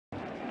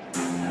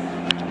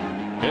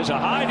Here's a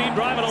high deep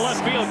drive into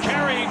left field,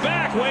 carrying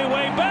back, way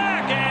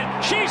back,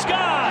 and she's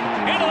gone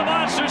into the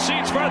monster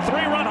seats for a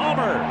 3-run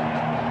homer.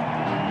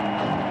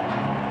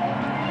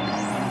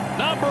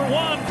 Number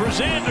 1 for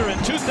Xander in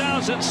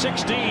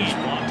 2016.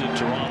 Wanted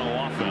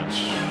Toronto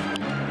offense.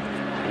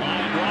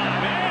 Line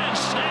drive and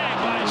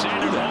snagged by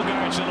Xander.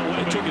 Bogaerts in the way.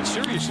 They took it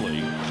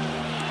seriously.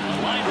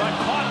 A line drive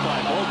caught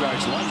by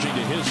Bogaerts, lunging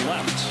to his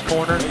left.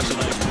 Corner. Makes a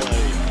nice play.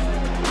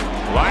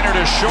 Liner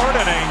to short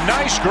and a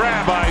nice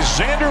grab by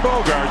Xander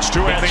Bogaerts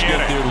to end the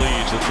inning. Their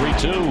leads, the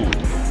 3-2.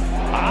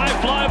 High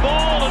fly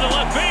ball into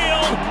left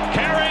field,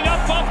 carrying up,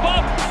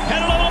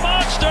 hit a little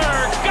monster,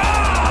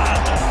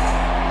 gone!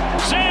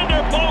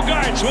 Xander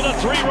Bogaerts with a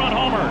 3-run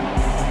homer.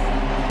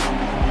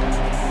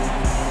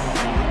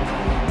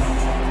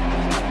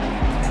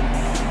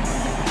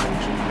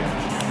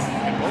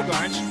 And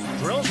Bogaerts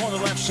drills one to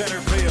left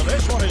center field.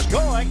 This one is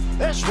going.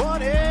 This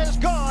one is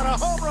gone. A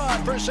home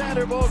run for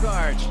Xander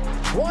Bogaerts.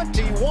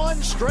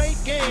 21 straight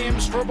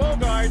games for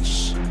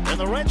Bogaerts, and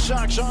the Red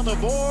Sox on the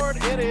board.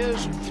 It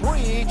is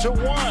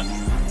 3-1.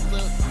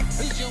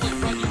 He's the only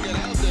run you get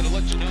out there to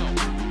let you know.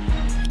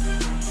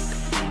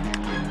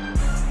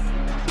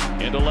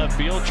 Into left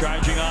field,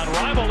 charging on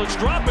Rival. It's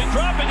dropping,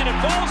 and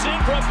it falls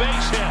in for a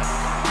base hit.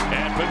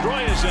 And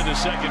Pedroia's into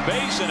second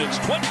base, and it's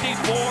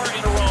 24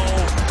 in a row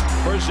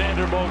for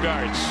Xander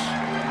Bogaerts.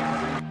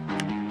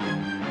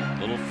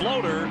 Little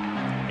floater.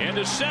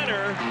 Into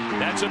center,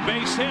 that's a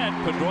base hit.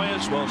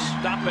 Pedroias will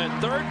stop at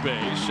third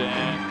base,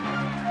 and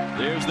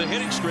there's the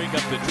hitting streak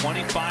up to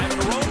 25 in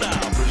a row now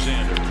for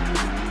Xander.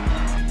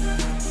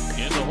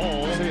 In the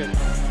hole,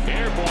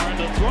 airborne,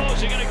 the throw,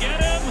 is he going to get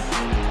him?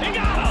 He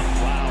got him!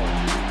 Wow.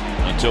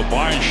 Until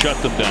Barnes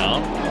shut them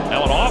down.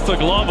 That one off the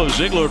glove of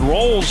Ziegler. It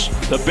rolls,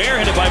 the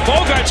barehanded by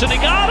Bogaerts, and he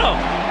got him!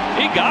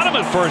 He got him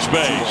at first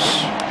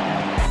base.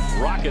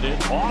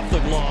 Rocketed off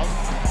the glove.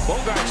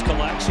 Bogaerts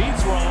collects, he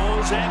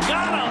throws, and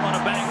got him on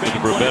a bang.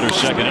 For a better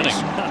second inning.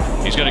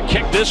 He's going to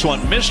kick this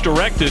one,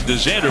 misdirected to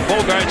Xander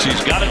Bogaerts.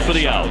 He's got it for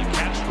the out.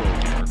 Castro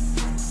here,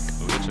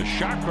 who hits a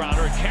sharp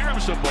grounder,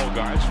 caroms to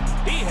Bogaerts.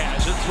 He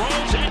has it,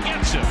 throws, and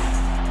gets it.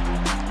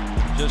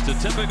 Just a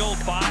typical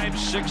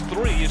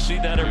 5-6-3. You see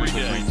that every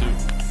day.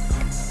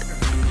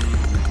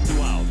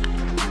 2 out.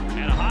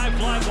 And a high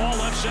fly ball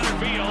left center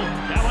field.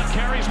 That one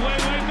carries way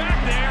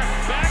back there.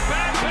 Back,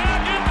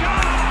 and gone!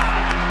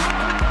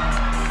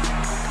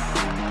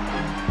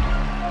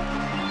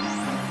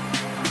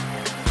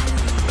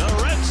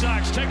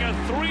 Sox take a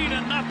 3-0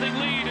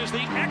 lead as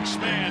the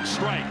X-Man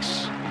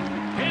strikes.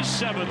 His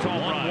 7th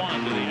home run.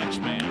 1-1 to the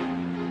X-Man.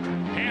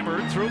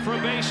 Hammered through for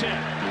a base hit.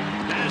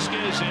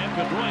 Vasquez in.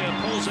 Pedroia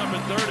pulls up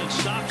at third and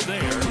stops there.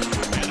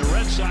 And the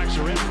Red Sox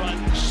are in front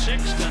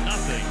 6-0.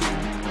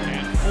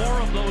 And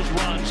 4 of those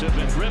runs have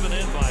been driven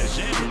in by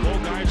Xander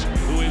Bogaerts,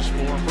 who is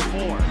 4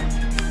 for 4.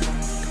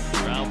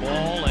 Ground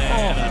ball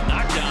and a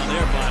knockdown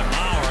there by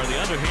Mauer.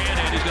 The underhand,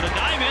 and he's going to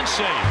dive in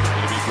safe. It's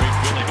going to be a great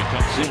feeling to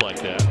come through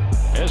like that.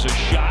 There's a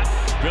shot,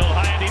 drilled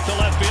high and deep to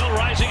left field,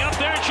 rising up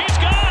there, and she's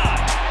gone!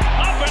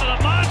 Up into the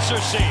monster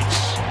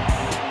seats.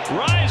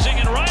 Rising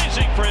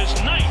for his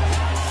 9th.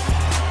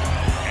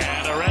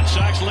 And the Red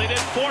Sox lead it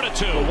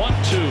 4-2.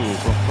 1-2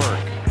 from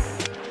Burke.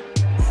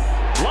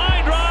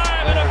 Line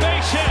drive and a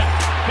base hit.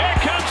 Here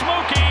comes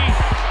Mookie,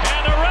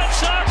 and the Red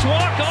Sox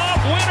walk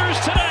off winners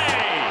today.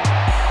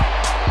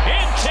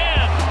 In 10.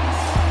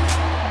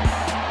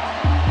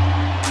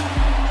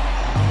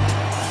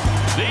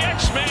 The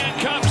X-Man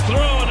comes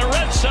through.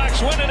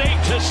 Sox win it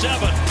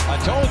 8-7. I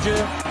told you,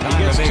 he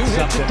gets 2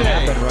 hits a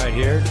day. Right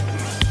here.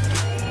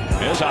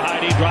 Here's a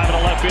high deep drive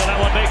into left field. That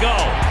one may go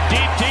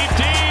deep,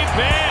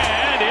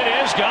 and it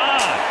is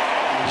gone.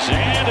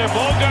 Xander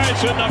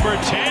Bogaerts with number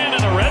 10,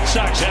 and the Red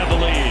Sox have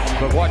the lead.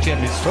 But watch him.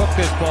 He's took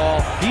this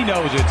ball. He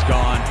knows it's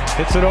gone.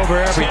 Hits it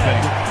over everything.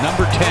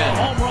 Number 10.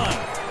 Home run.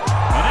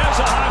 And there's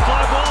a high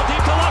fly ball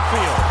deep to left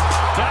field.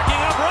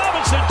 Backing up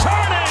Robinson,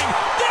 turning.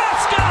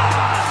 That's gone.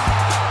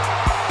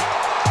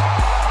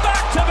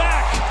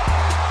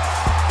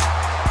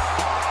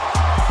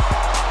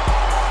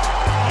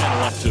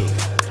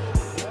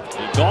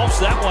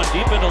 Golfs that one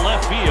deep into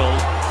left field.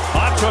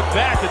 Hawtruk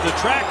back at the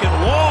track and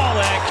wall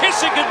and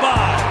kissing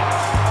goodbye.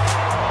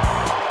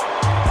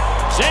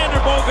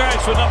 Xander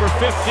Bogaerts with number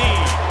 15.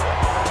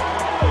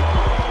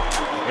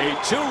 A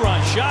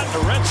 2-run shot. The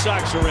Red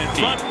Sox are in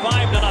front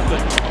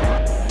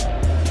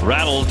 5-0.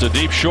 Rattled to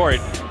deep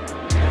short.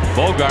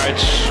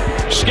 Bogaerts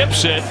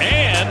skips it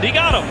and he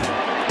got him.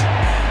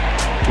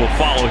 We'll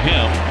follow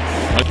him.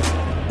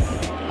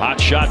 Hot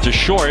shot to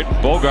short.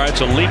 Bogaerts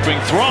a leaping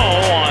throw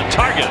on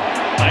target.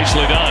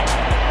 Nicely done.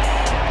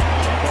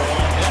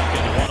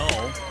 1-0.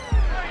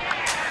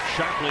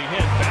 Sharply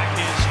hit.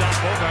 Backhand stop.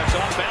 Bogaerts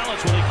off balance.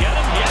 Will he get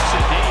him? Yes,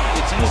 indeed.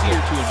 It's easier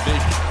to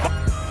envision.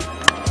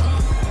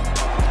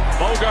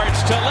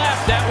 Bogaerts to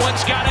left. That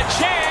one's got a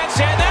chance,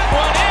 and that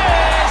one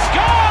is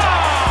gone!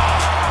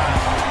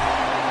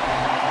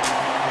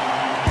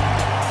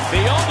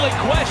 The only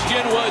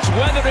question was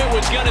whether it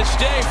was going to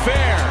stay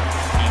fair.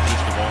 In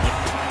just a moment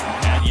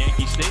at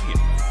Yankee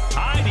Stadium.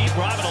 High deep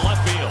drive to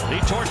left field. He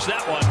torched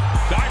that one.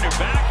 Gardner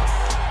back.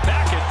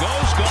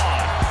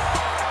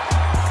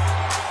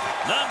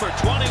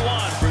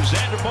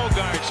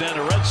 and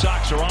the Red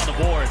Sox are on the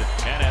board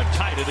and have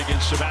tied it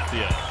against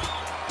Sabathia.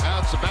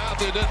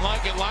 Sabathia didn't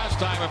like it last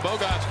time, and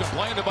Bogaerts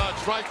complained about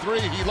strike 3.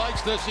 He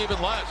likes this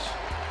even less.